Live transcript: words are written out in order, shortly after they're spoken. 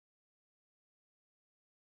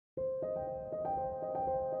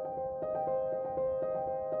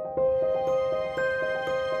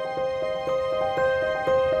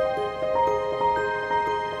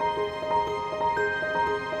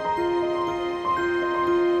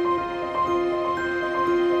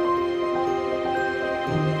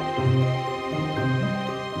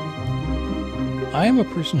I am a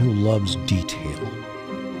person who loves detail.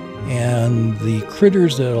 And the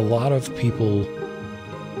critters that a lot of people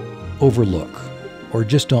overlook or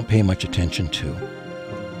just don't pay much attention to,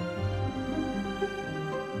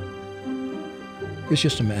 it's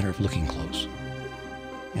just a matter of looking close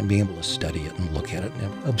and being able to study it and look at it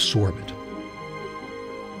and absorb it.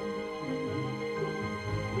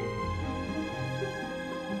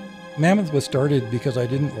 Mammoth was started because I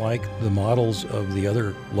didn't like the models of the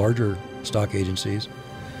other larger stock agencies.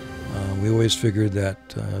 We always figured that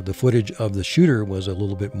the footage of the shooter was a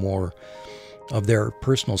little bit more of their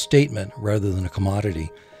personal statement rather than a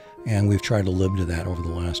commodity, and we've tried to live to that over the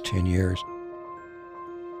last 10 years.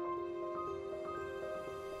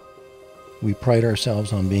 We pride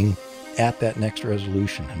ourselves on being at that next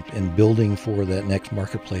resolution and building for that next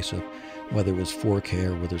marketplace of whether it was 4K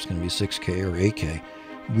or whether it's going to be 6K or 8K.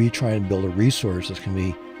 We try and build a resource that's going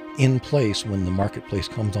to be in place when the marketplace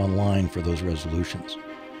comes online for those resolutions.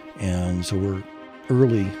 And so we're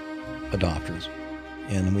early adopters,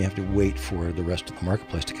 and we have to wait for the rest of the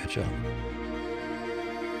marketplace to catch up.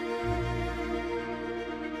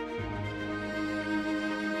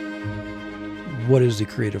 What is the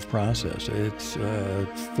creative process? It's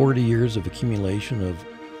 40 years of accumulation of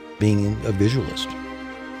being a visualist.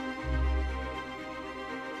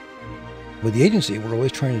 With the agency, what we're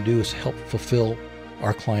always trying to do is help fulfill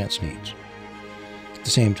our clients' needs. At the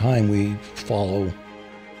same time, we follow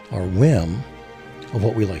our whim of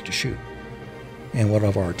what we like to shoot. And what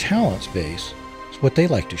of our talents base is what they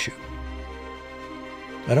like to shoot.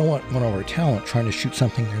 I don't want one of our talent trying to shoot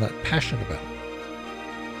something they're not passionate about.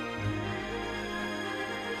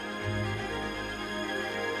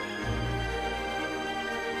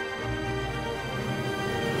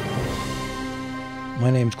 My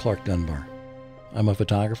name's Clark Dunbar. I'm a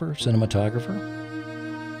photographer, cinematographer,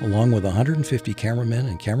 along with 150 cameramen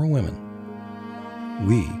and camera women.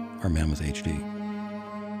 We are Mammoth HD.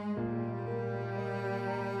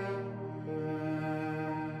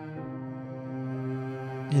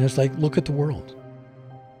 And it's like, look at the world.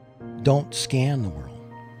 Don't scan the world.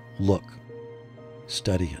 Look.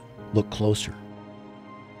 Study it. Look closer.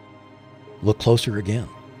 Look closer again.